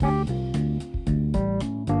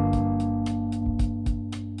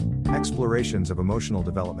Explorations of emotional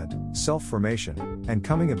development, self-formation, and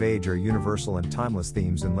coming of age are universal and timeless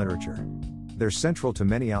themes in literature. They're central to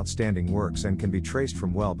many outstanding works and can be traced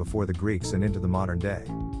from well before the Greeks and into the modern day.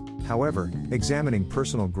 However, examining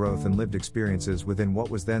personal growth and lived experiences within what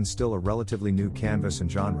was then still a relatively new canvas and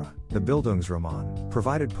genre, the Bildungsroman,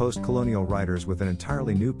 provided post-colonial writers with an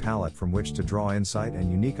entirely new palette from which to draw insight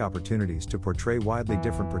and unique opportunities to portray widely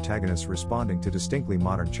different protagonists responding to distinctly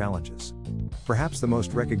modern challenges. Perhaps the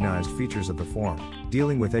most recognized features of the form,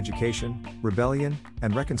 dealing with education, rebellion,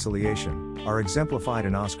 and reconciliation, are exemplified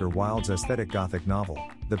in Oscar Wilde's aesthetic Gothic novel,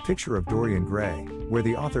 The Picture of Dorian Gray, where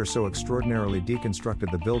the author so extraordinarily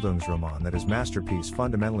deconstructed the Bildungsroman that his masterpiece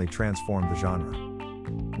fundamentally transformed the genre.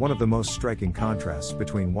 One of the most striking contrasts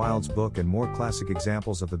between Wilde's book and more classic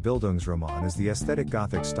examples of the Bildungsroman is the aesthetic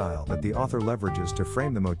Gothic style that the author leverages to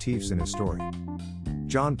frame the motifs in his story.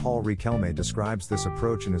 John Paul Riquelme describes this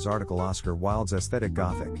approach in his article Oscar Wilde's Aesthetic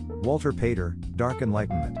Gothic, Walter Pater, Dark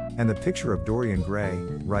Enlightenment, and the Picture of Dorian Gray,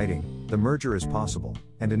 writing, "The merger is possible,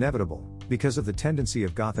 and inevitable, because of the tendency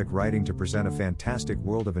of Gothic writing to present a fantastic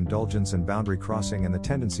world of indulgence and boundary crossing and the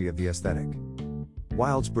tendency of the aesthetic."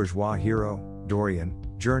 Wilde's bourgeois hero, Dorian,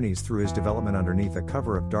 journeys through his development underneath a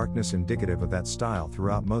cover of darkness indicative of that style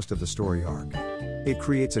throughout most of the story arc. It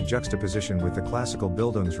creates a juxtaposition with the classical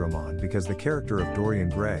Bildungsroman because the character of Dorian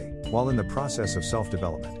Gray, while in the process of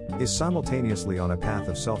self-development, is simultaneously on a path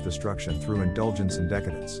of self-destruction through indulgence and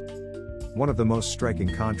decadence. One of the most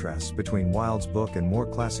striking contrasts between Wilde's book and more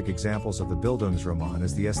classic examples of the Bildungsroman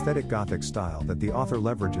is the aesthetic Gothic style that the author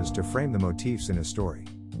leverages to frame the motifs in his story.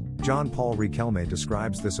 John Paul Riquelme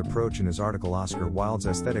describes this approach in his article Oscar Wilde's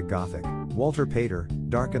Aesthetic Gothic, Walter Pater,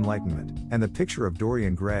 Dark Enlightenment, and the Picture of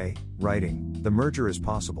Dorian Gray, writing, "The merger is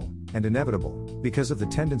possible, and inevitable, because of the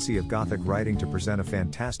tendency of Gothic writing to present a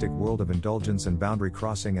fantastic world of indulgence and boundary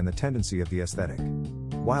crossing and the tendency of the aesthetic."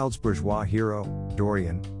 Wilde's bourgeois hero,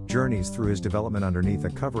 Dorian, journeys through his development underneath a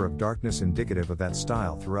cover of darkness indicative of that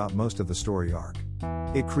style throughout most of the story arc.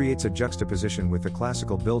 It creates a juxtaposition with the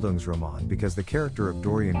classical Bildungsroman because the character of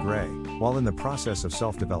Dorian Gray, while in the process of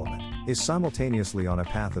self-development, is simultaneously on a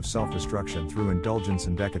path of self-destruction through indulgence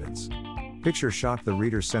and decadence. Picture shocked the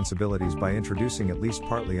reader's sensibilities by introducing at least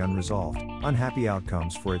partly unresolved, unhappy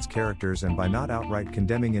outcomes for its characters and by not outright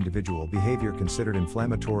condemning individual behavior considered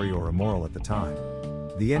inflammatory or immoral at the time.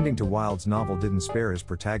 The ending to Wilde's novel didn't spare his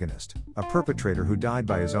protagonist, a perpetrator who died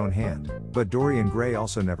by his own hand, but Dorian Gray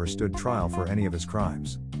also never stood trial for any of his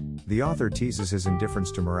crimes. The author teases his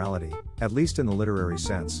indifference to morality, at least in the literary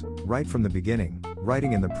sense, right from the beginning,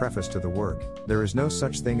 writing in the preface to the work, "There is no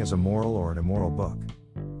such thing as a moral or an immoral book.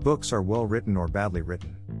 Books are well written or badly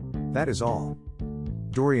written. That is all."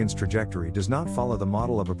 Dorian's trajectory does not follow the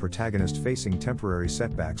model of a protagonist facing temporary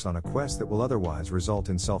setbacks on a quest that will otherwise result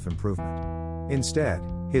in self-improvement. Instead,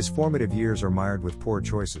 his formative years are mired with poor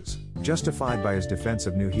choices, justified by his defense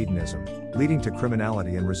of new hedonism, leading to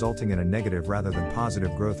criminality and resulting in a negative rather than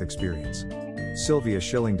positive growth experience. Sylvia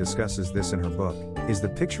Schilling discusses this in her book, Is the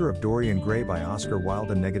Picture of Dorian Gray by Oscar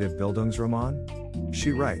Wilde a Negative Bildungsroman?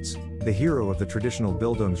 She writes, "The hero of the traditional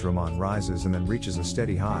Bildungsroman rises and then reaches a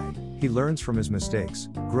steady high. He learns from his mistakes,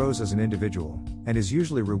 grows as an individual, and is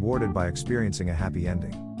usually rewarded by experiencing a happy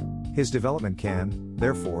ending. His development can,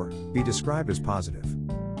 therefore, be described as positive."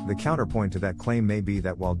 The counterpoint to that claim may be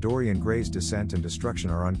that while Dorian Gray's descent and destruction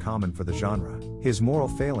are uncommon for the genre, his moral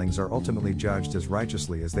failings are ultimately judged as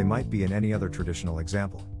righteously as they might be in any other traditional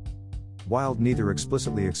example. Wilde neither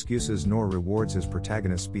explicitly excuses nor rewards his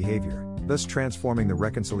protagonist's behavior, thus transforming the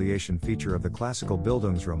reconciliation feature of the classical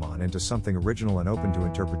Bildungsroman into something original and open to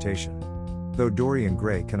interpretation. Though Dorian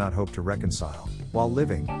Gray cannot hope to reconcile, while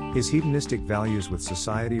living, his hedonistic values with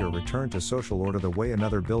society or return to social order the way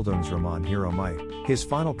another Bildungsroman hero might, his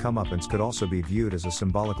final comeuppance could also be viewed as a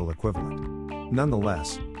symbolical equivalent.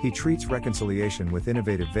 Nonetheless, he treats reconciliation with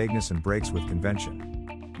innovative vagueness and breaks with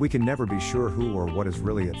convention. We can never be sure who or what is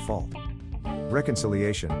really at fault.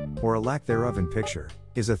 Reconciliation, or a lack thereof in picture,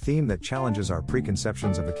 is a theme that challenges our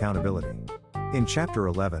preconceptions of accountability. In Chapter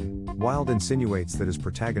 11, Wilde insinuates that his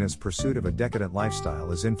protagonist's pursuit of a decadent lifestyle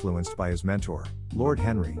is influenced by his mentor, Lord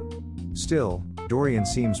Henry. Still, Dorian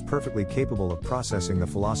seems perfectly capable of processing the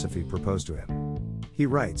philosophy proposed to him. He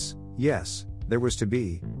writes, "Yes, there was to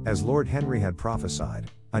be, as Lord Henry had prophesied,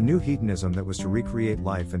 a new hedonism that was to recreate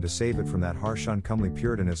life and to save it from that harsh uncomely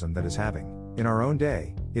puritanism that is having, in our own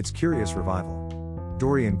day, its curious revival."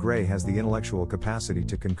 Dorian Gray has the intellectual capacity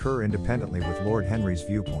to concur independently with Lord Henry's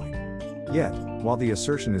viewpoint. Yet, while the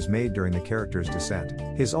assertion is made during the character's descent,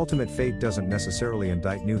 his ultimate fate doesn't necessarily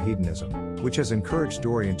indict new hedonism, which has encouraged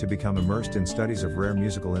Dorian to become immersed in studies of rare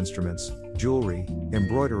musical instruments, jewelry,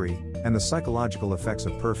 embroidery, and the psychological effects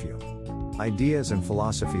of perfume. Ideas and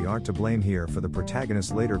philosophy aren't to blame here for the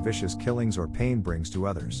protagonist's later vicious killings or pain brings to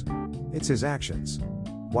others. It's his actions.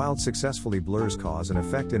 Wilde successfully blurs cause and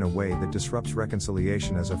effect in a way that disrupts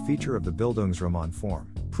reconciliation as a feature of the Bildungsroman form,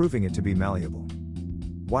 proving it to be malleable.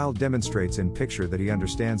 Wilde demonstrates in picture that he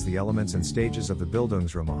understands the elements and stages of the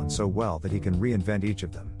Bildungsroman so well that he can reinvent each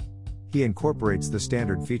of them. He incorporates the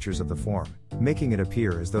standard features of the form, making it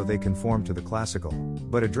appear as though they conform to the classical,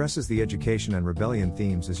 but addresses the education and rebellion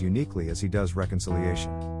themes as uniquely as he does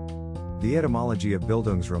reconciliation. The etymology of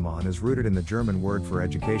Bildungsroman is rooted in the German word for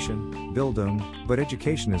education, Bildung, but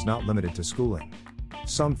education is not limited to schooling.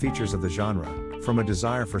 Some features of the genre, from a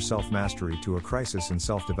desire for self-mastery to a crisis in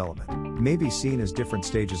self-development, may be seen as different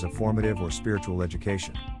stages of formative or spiritual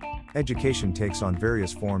education. Education takes on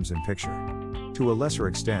various forms in picture. To a lesser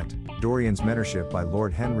extent, Dorian's mentorship by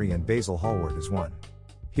Lord Henry and Basil Hallward is one.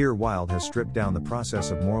 Here Wilde has stripped down the process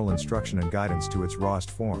of moral instruction and guidance to its rawest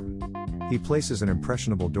form. He places an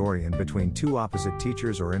impressionable Dorian between two opposite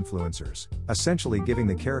teachers or influencers, essentially giving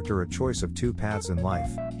the character a choice of two paths in life,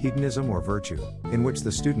 hedonism or virtue, in which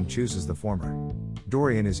the student chooses the former.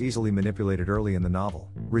 Dorian is easily manipulated early in the novel,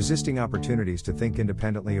 resisting opportunities to think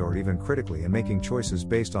independently or even critically and making choices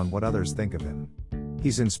based on what others think of him.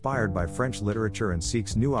 He's inspired by French literature and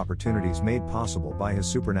seeks new opportunities made possible by his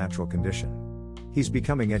supernatural condition. He's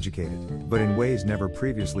becoming educated, but in ways never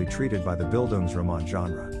previously treated by the Bildungsroman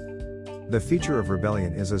genre. The feature of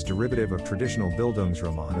rebellion is as derivative of traditional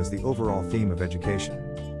Bildungsroman as the overall theme of education.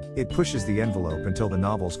 It pushes the envelope until the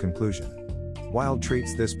novel's conclusion. Wilde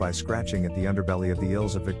treats this by scratching at the underbelly of the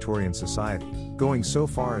ills of Victorian society, going so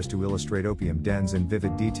far as to illustrate opium dens in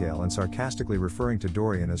vivid detail and sarcastically referring to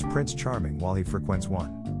Dorian as Prince Charming while he frequents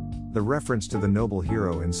one. The reference to the noble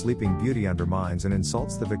hero in Sleeping Beauty undermines and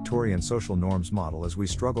insults the Victorian social norms model as we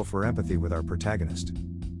struggle for empathy with our protagonist.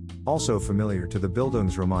 Also familiar to the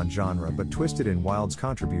Bildungsroman genre but twisted in Wilde's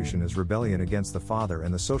contribution is rebellion against the father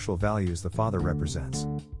and the social values the father represents.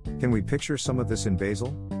 Can we picture some of this in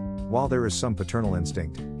Basil? While there is some paternal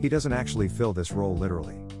instinct, he doesn't actually fill this role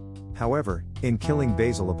literally. However, in killing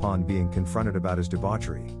Basil upon being confronted about his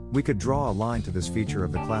debauchery, we could draw a line to this feature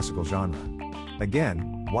of the classical genre.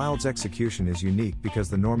 Again, Wilde's execution is unique because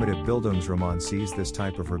the normative Bildungsroman sees this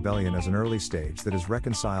type of rebellion as an early stage that is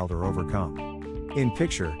reconciled or overcome. In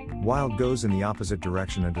picture, Wilde goes in the opposite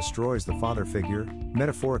direction and destroys the father figure,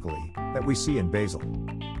 metaphorically, that we see in Basil.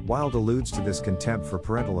 Wilde alludes to this contempt for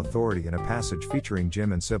parental authority in a passage featuring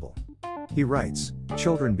Jim and Sybil. He writes,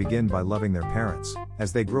 "Children begin by loving their parents.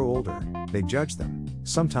 As they grow older, they judge them.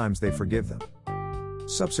 Sometimes they forgive them."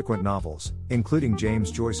 Subsequent novels, including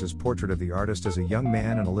James Joyce's Portrait of the Artist as a Young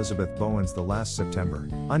Man and Elizabeth Bowen's The Last September,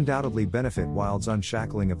 undoubtedly benefit Wilde's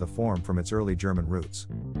unshackling of the form from its early German roots.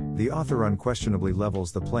 The author unquestionably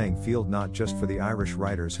levels the playing field not just for the Irish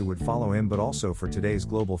writers who would follow him but also for today's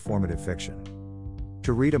global formative fiction.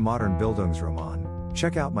 To read a modern Bildungsroman,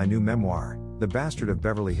 check out my new memoir, The Bastard of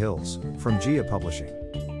Beverly Hills, from Gia Publishing.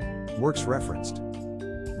 Works referenced: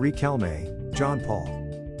 Riquelme, John Paul.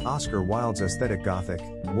 Oscar Wilde's Aesthetic Gothic,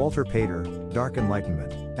 Walter Pater, Dark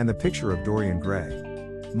Enlightenment, and The Picture of Dorian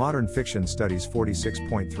Gray. Modern Fiction Studies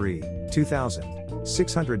 46.3, 2000,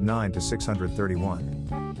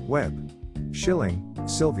 609-631. Webb. Schilling,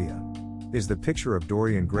 Sylvia. Is The Picture of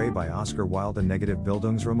Dorian Gray by Oscar Wilde a negative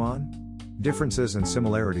Bildungsroman? Differences and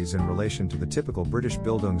similarities in relation to the typical British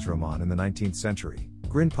Bildungsroman in the 19th century.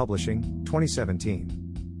 Grin Publishing,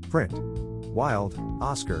 2017. Print. Wilde,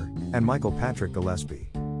 Oscar, and Michael Patrick Gillespie.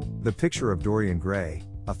 The Picture of Dorian Gray,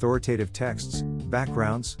 Authoritative Texts,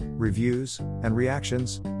 Backgrounds, Reviews, and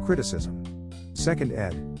Reactions, Criticism. 2nd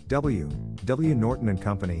ed., W. W. Norton &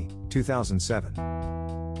 Company, 2007.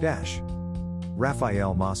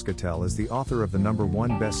 Raphael Moscatel is the author of the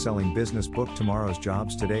 #1 best-selling business book Tomorrow's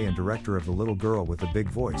Jobs Today and director of The Little Girl with the Big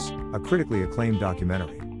Voice, a critically acclaimed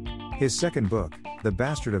documentary. His second book, The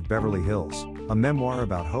Bastard of Beverly Hills, a memoir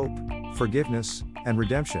about hope, forgiveness, and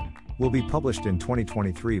redemption, will be published in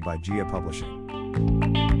 2023 by Gia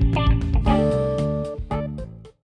Publishing.